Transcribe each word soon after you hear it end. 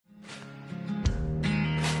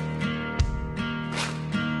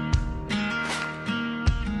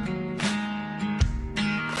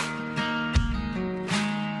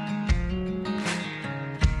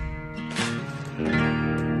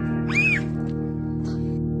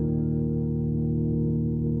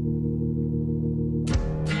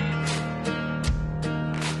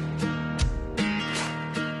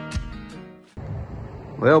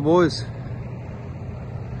Well, boys,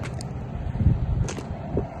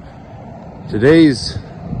 today's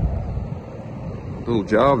little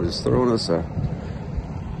job is throwing us a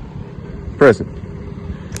present.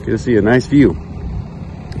 Get to see a nice view.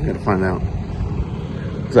 I gotta find out.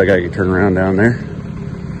 Looks like I can turn around down there.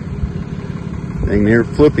 Dang near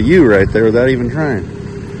flip a U right there without even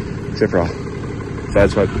trying. Except for I'll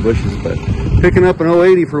sideswipe the bushes. But picking up an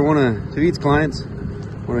 080 for one of Tavid's clients,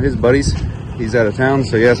 one of his buddies. He's out of town,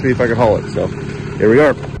 so he asked me if I could haul it. So here we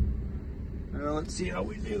are. Well, let's see how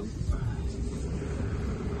we do.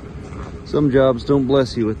 Some jobs don't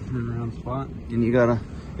bless you with a turnaround spot, and you gotta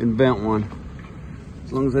invent one.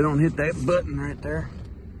 As long as I don't hit that button right there.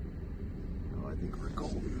 Oh, I think we're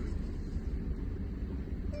golden.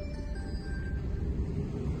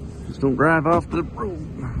 Just don't drive off the road.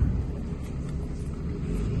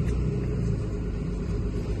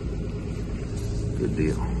 Good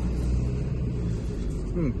deal.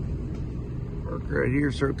 Park right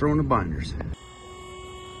here, start throwing the binders.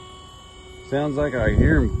 Sounds like I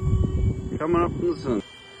hear him coming up from the sun.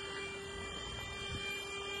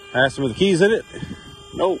 Asked him with the keys in it.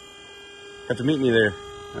 Nope. Have to meet me there.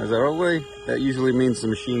 I was like, oh wait, that usually means the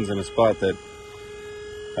machine's in a spot that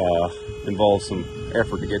involves some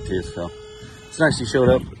effort to get to. So it's nice he showed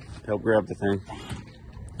up to help grab the thing.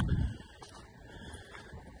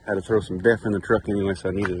 Had to throw some def in the truck anyway, so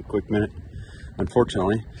I needed a quick minute.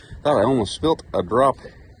 Unfortunately, thought I almost spilt a drop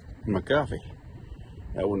in my coffee.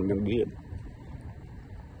 That wouldn't have been good.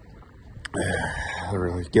 I'll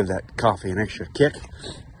really give that coffee an extra kick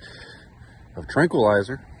of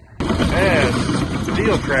tranquilizer.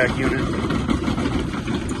 Steel track unit.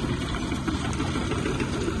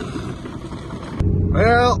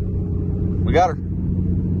 Well, we got her.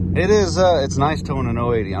 It is, it's nice towing an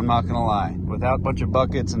 080, I'm not gonna lie. Without a bunch of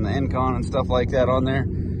buckets and the Encon and stuff like that on there,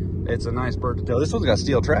 it's a nice bird to tow. This one's got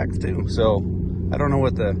steel tracks too, so I don't know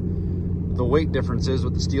what the weight difference is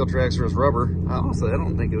with the steel tracks versus rubber. Honestly, I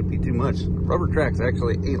don't think it would be too much. Rubber tracks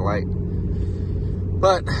actually ain't light.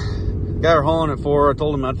 But, got her hauling it for her. I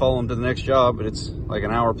told him I'd follow him to the next job, but it's like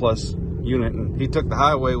an hour plus unit. And he took the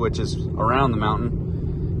highway, which is around the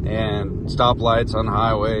mountain, and stoplights on the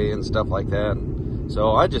highway and stuff like that.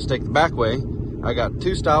 So I just take the back way. I got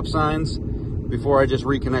 2 stop signs before I just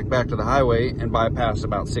reconnect back to the highway and bypass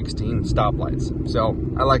about 16 stoplights. So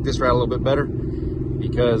I like this route a little bit better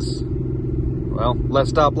because, well, less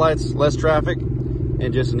stoplights, less traffic,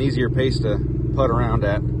 and just an easier pace to putt around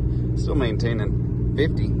at. Still maintaining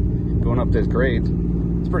 50 going up this grade.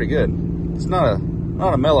 It's pretty good. It's not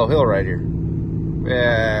a mellow hill right here.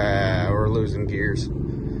 Yeah, we're losing gears.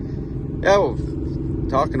 Yeah, well,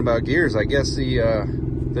 talking about gears, I guess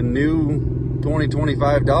the new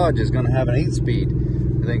 2025 Dodge is going to have an 8-speed.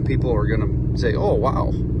 I think people are going to say, oh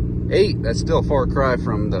wow, 8, that's still a far cry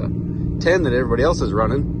from the 10 that everybody else is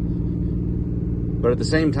running. But at the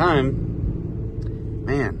same time,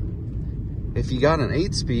 man, if you got an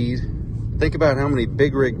 8-speed, think about how many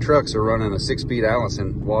big rig trucks are running a 6-speed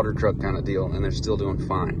Allison water truck kind of deal, and they're still doing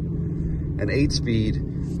fine. An 8-speed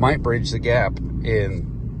might bridge the gap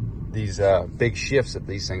in these big shifts that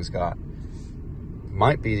these things got.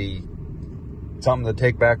 Might be something to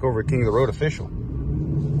take back over King of the Road official.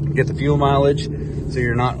 Get the fuel mileage so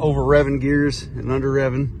you're not over revving gears and under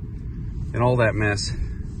revving and all that mess.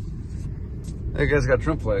 That guy's got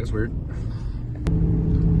Trump flags, weird.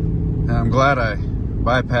 And I'm glad I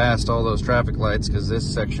bypassed all those traffic lights because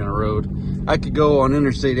this section of road, I could go on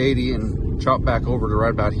Interstate 80 and chop back over to right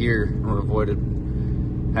about here and would have avoided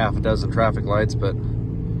half a dozen traffic lights. But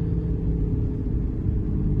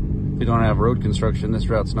if you don't have road construction, this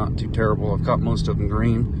route's not too terrible. I've caught most of them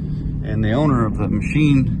green. And the owner of the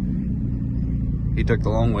machine, he took the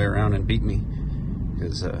long way around and beat me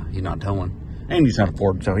because he's not towing. And he's not a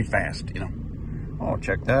Ford, so he's fast, you know. Oh,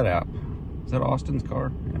 check that out. Is that Austin's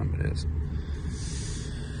car? Yeah, it is.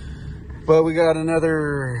 But we got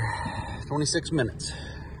another 26 minutes.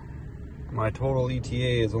 My total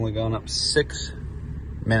ETA has only gone up 6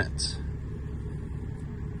 minutes.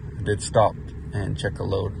 I did stop and check the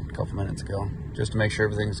load a couple minutes ago just to make sure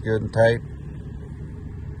everything's good and tight.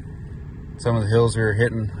 Some of the hills we were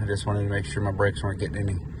hitting, I just wanted to make sure my brakes weren't getting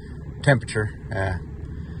any temperature.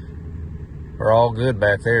 We're all good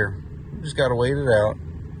back there. Just got to wait it out.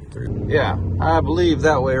 Yeah, I believe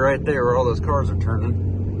that way right there where all those cars are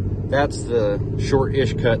turning, that's the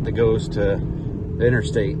short-ish cut that goes to the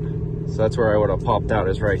interstate. So that's where I would have popped out,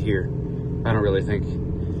 is right here. I don't really think,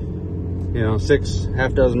 you know, 6,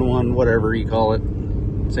 half dozen, 1, whatever you call it,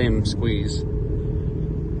 same squeeze.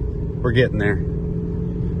 We're getting there.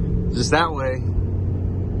 Just that way,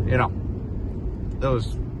 you know,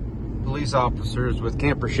 those police officers with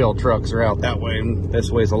camper shell trucks are out that way, and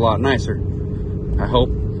this way's a lot nicer, I hope.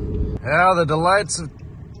 Yeah, the delights of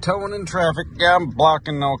towing in traffic. Yeah, I'm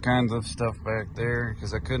blocking all kinds of stuff back there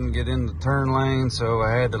because I couldn't get in the turn lane, so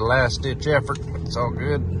I had the last ditch effort, but it's all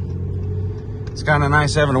good. It's kind of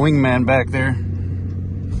nice having a wingman back there.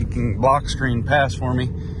 He can block screen pass for me.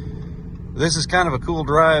 This is kind of a cool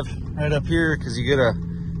drive right up here because you get a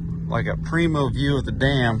primo view of the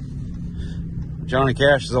dam. Johnny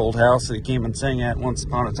Cash's old house that he came and sang at once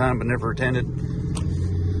upon a time but never attended.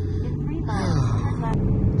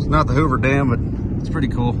 It's not the Hoover Dam, but it's pretty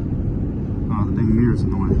cool. Oh, the dang mirror's in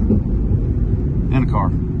the way. And a car.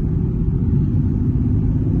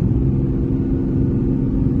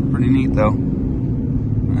 Pretty neat though.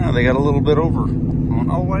 Oh, they got a little bit over.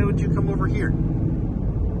 Oh, why would you come over here?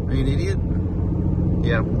 Are you an idiot?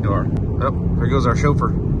 Yeah, you are. Oh, there goes our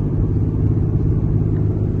chauffeur.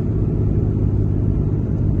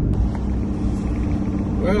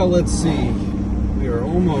 Well, let's see. We are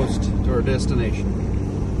almost to our destination.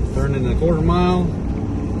 Turned in a quarter mile,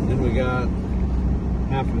 then we got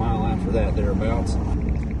half a mile after that, thereabouts.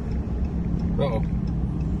 Uh-oh.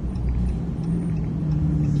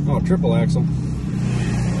 Oh, triple axle.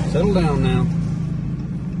 Settle down now.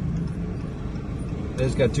 I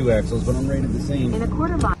just got 2 axles, but I'm rated the same. In a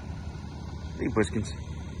quarter mile. Hey, Bushkins.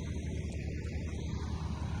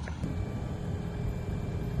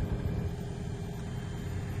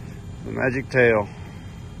 The magic tail.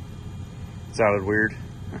 It sounded weird.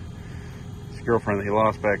 His girlfriend that he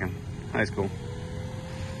lost back in high school.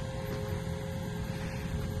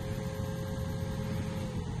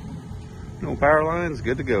 No power lines,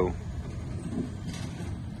 good to go.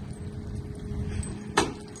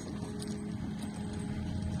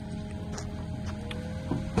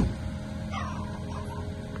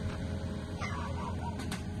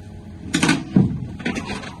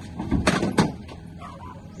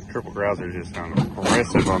 Triple grouser's just kind of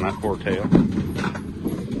aggressive on that poor tail.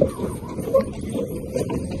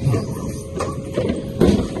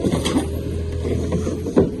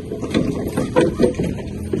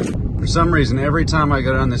 For some reason, every time I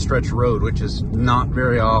go down this stretch of road, which is not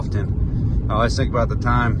very often, I always think about the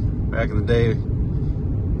time back in the day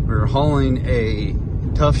we were hauling a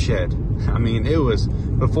tough shed. I mean, it was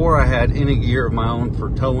before I had any gear of my own for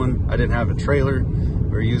towing. I didn't have a trailer. We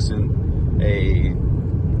were using a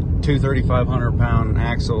 3,500 pound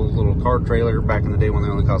axle little car trailer back in the day when they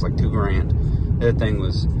only cost like $2 grand. That thing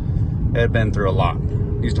had been through a lot.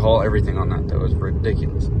 Used to haul everything on that though. It was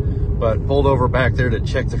ridiculous. But pulled over back there to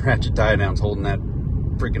check the ratchet tie downs holding that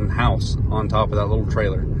freaking house on top of that little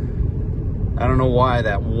trailer. I don't know why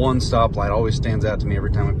that one stoplight always stands out to me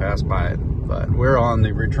every time I pass by it. But we're on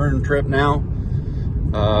the return trip now.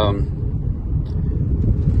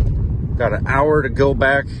 Got an hour to go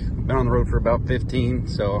back. Been on the road for about 15,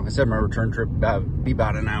 so I said my return trip would be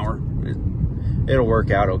about an hour. It'll work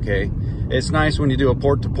out okay. It's nice when you do a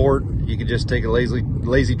port to port. You can just take a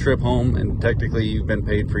lazy trip home, and technically you've been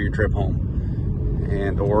paid for your trip home,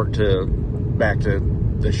 or back to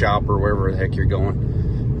the shop or wherever the heck you're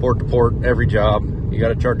going. Port to port, every job you got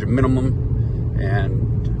to charge a minimum,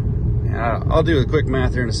 and I'll do a quick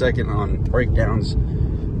math here in a second on breakdowns.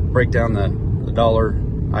 Break down the dollar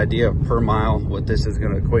idea per mile, what this is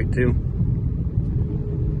going to equate to.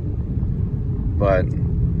 But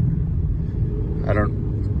I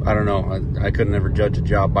don't know. I couldn't ever judge a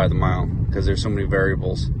job by the mile because there's so many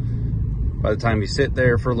variables. By the time you sit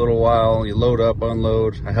there for a little while, you load up,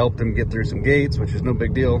 unload. I helped him get through some gates, which is no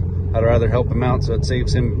big deal. I'd rather help him out so it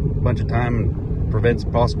saves him a bunch of time and prevents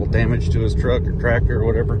possible damage to his truck or tractor or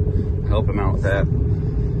whatever. Help him out with that.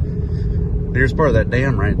 Here's part of that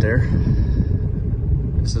dam right there.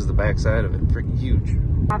 This is the backside of it. Freaking huge.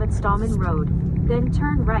 Abbott Stallman Road, then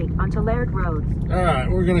turn right onto Laird Road. Alright,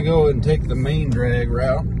 we're going to go and take the main drag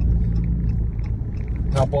route.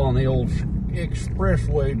 Hop on the old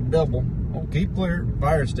expressway double. Oh, keep clear.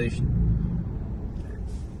 Fire station.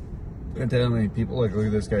 Can't tell how many people. Look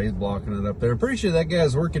at this guy. He's blocking it up there. I'm pretty sure that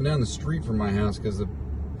guy's working down the street from my house because the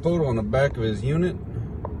photo on the back of his unit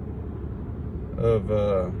of,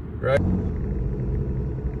 right?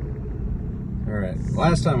 Alright,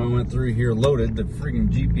 last time I went through here loaded, the freaking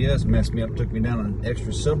GPS messed me up, took me down an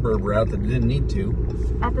extra suburb route that it didn't need to.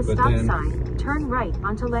 At the stop sign, turn right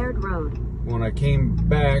onto Laird Road. When I came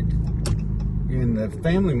back in the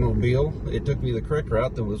family mobile, it took me the correct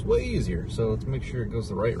route that was way easier. So let's make sure it goes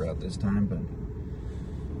the right route this time. But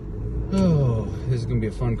oh, this is going to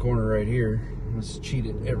be a fun corner right here. Let's cheat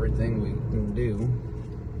at everything we can do.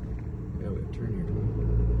 Yeah, we have to turn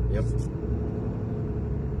here. Yep.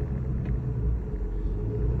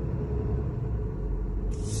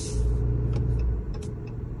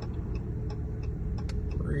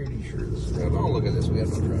 Oh, look at this. We got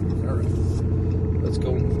no traffic. All right. Let's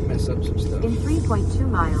go mess up some stuff. In 3.2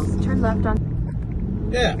 miles, turn left on...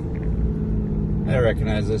 Yeah. I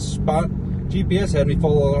recognize this spot. GPS had me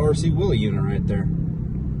follow the RC Willie unit right there.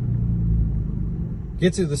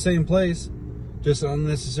 Gets you to the same place, just an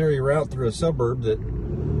unnecessary route through a suburb that,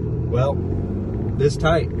 well, this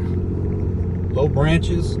tight. Low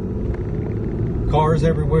branches, cars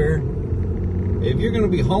everywhere. If you're going to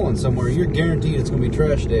be hauling somewhere, you're guaranteed it's going to be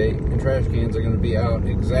trash day, and trash cans are going to be out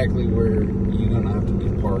exactly where you're going to have to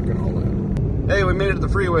do park and all that. Hey, we made it to the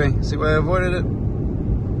freeway. See why I avoided it?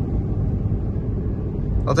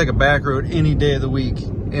 I'll take a back road any day of the week,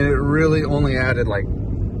 and it really only added like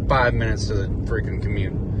 5 minutes to the freaking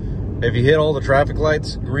commute. If you hit all the traffic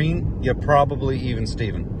lights green, you're probably even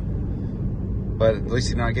Steven. But at least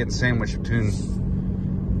you're not getting sandwiched between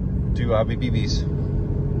two IBBs.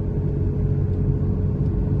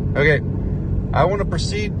 Okay, I want to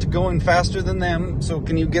proceed to going faster than them, so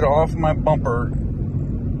can you get off my bumper,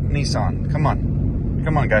 Nissan? Come on.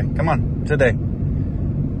 Come on, guy. Come on. Today.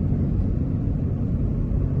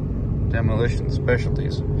 Demolition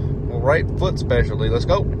specialties. Well, right foot specialty. Let's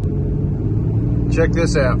go. Check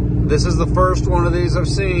this out. This is the first one of these I've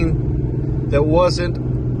seen that wasn't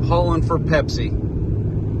hauling for Pepsi.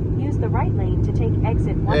 Use the right lane to take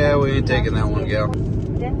exit 1. Yeah, we ain't taking that one, gal.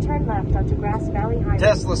 Then turn left onto Grass Valley Highway.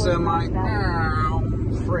 Tesla semi.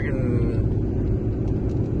 Friggin'.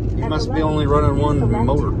 You must be only running one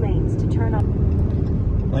motor. Lanes to turn up.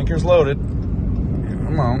 Blinker's loaded.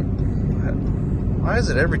 Come on. Why is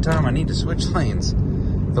it every time I need to switch lanes,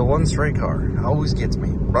 the one stray car always gets me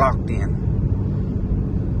blocked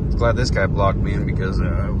in? Glad this guy blocked me in because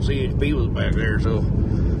CHP was back there, so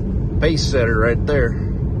pace setter right there.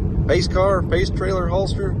 Pace car, pace trailer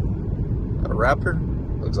holster, a Raptor,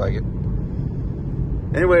 looks like it.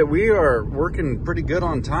 Anyway, we are working pretty good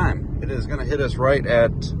on time. It is going to hit us right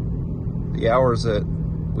at the hours that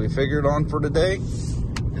we figured on for today,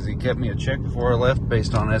 because he kept me a check before I left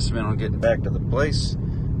based on estimate on getting back to the place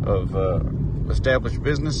of established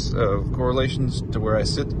business of correlations to where I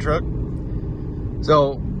sit the truck.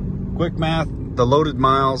 So, quick math, the loaded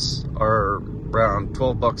miles are around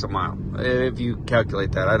 $12 a mile. If you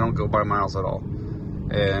calculate that, I don't go by miles at all.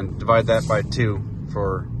 And divide that by 2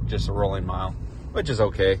 for just a rolling mile, which is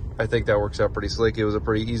okay. I think that works out pretty slick. It was a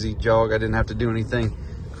pretty easy jog. I didn't have to do anything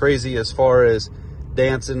crazy as far as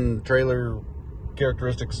dancing. Trailer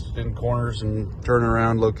characteristics in corners and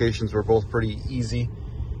turnaround locations were both pretty easy.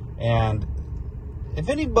 And if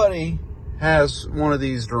anybody has one of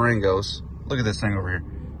these Durangos, look at this thing over here.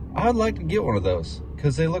 I'd like to get one of those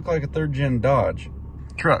because they look like a 3rd gen Dodge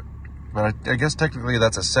truck. But I guess technically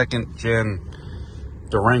that's a 2nd gen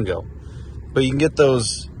Durango. But you can get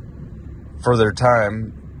those for their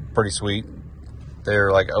time, pretty sweet.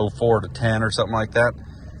 They're like 04 to 10 or something like that.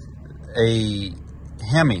 A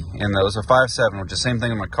Hemi in those, a 5.7, which is the same thing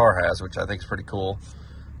that my car has, which I think is pretty cool.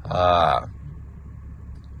 And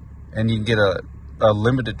you can get a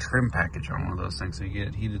limited trim package on one of those things. So you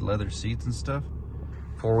get heated leather seats and stuff.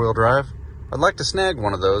 4-wheel drive. I'd like to snag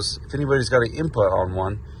one of those if anybody's got any input on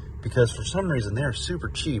one, because for some reason they're super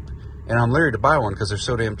cheap, and I'm leery to buy one because they're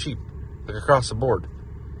so damn cheap, like across the board.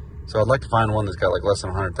 So I'd like to find one that's got like less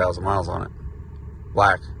than 100,000 miles on it.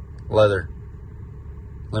 Black, leather,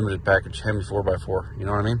 limited package, Hemi 4x4, you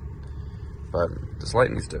know what I mean? But this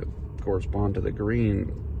light needs to correspond to the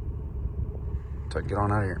green so I can get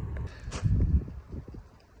on out of here.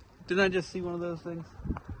 Didn't I just see one of those things?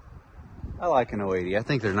 I like an 080. I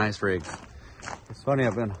think they're nice rigs. It's funny,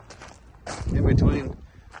 I've been in between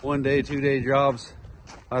 1-day, 2-day jobs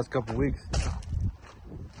last couple weeks.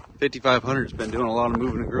 5500's been doing a lot of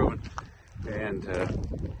moving and grooving. And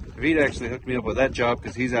David actually hooked me up with that job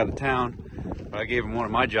because he's out of town. But I gave him one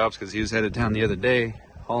of my jobs because he was headed down the other day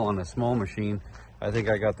hauling a small machine. I think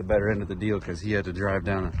I got the better end of the deal because he had to drive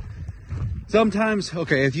down. Sometimes,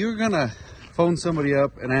 okay, if you're gonna phone somebody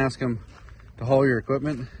up and ask them to haul your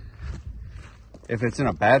equipment, if it's in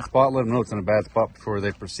a bad spot, let them know it's in a bad spot before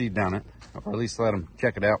they proceed down it, or at least let them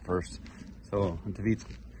check it out first. So on David's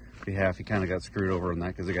behalf, he kind of got screwed over on that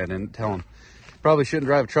because the guy didn't tell him. Probably shouldn't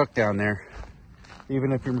drive a truck down there,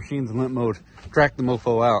 even if your machine's in limp mode. Track the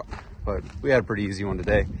mofo out. But we had a pretty easy one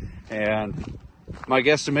today. And my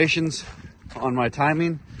guesstimations on my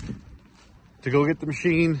timing to go get the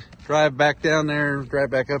machine, drive back down there, drive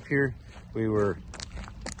back up here, we were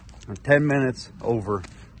 10 minutes over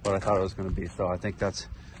what I thought it was going to be. So I think we'll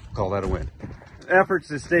call that a win. Efforts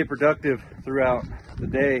to stay productive throughout the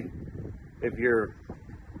day. If you're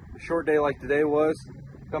a short day like today was,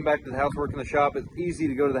 come back to the house, work in the shop. It's easy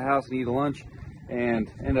to go to the house and eat a lunch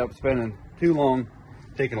and end up spending too long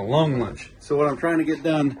taking a long lunch. So what I'm trying to get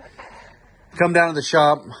done, come down to the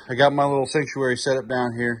shop. I got my little sanctuary set up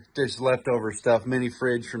down here. Just leftover stuff, mini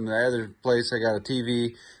fridge from the other place. I got a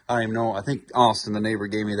TV. I don't even know. I think Austin, the neighbor,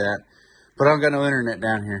 gave me that. But I don't got no internet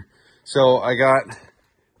down here. So I got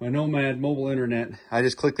my Nomad mobile internet. I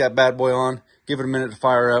just click that bad boy on, give it a minute to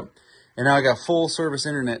fire up. And now I got full service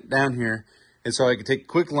internet down here. And so I can take a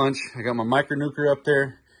quick lunch. I got my micro nuker up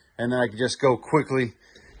there. And then I can just go quickly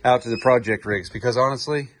out to the project rigs. Because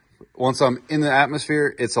honestly, once I'm in the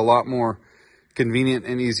atmosphere, it's a lot more convenient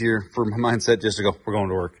and easier for my mindset just to go, we're going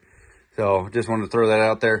to work. So just wanted to throw that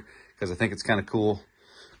out there because I think it's kind of cool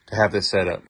to have this set up.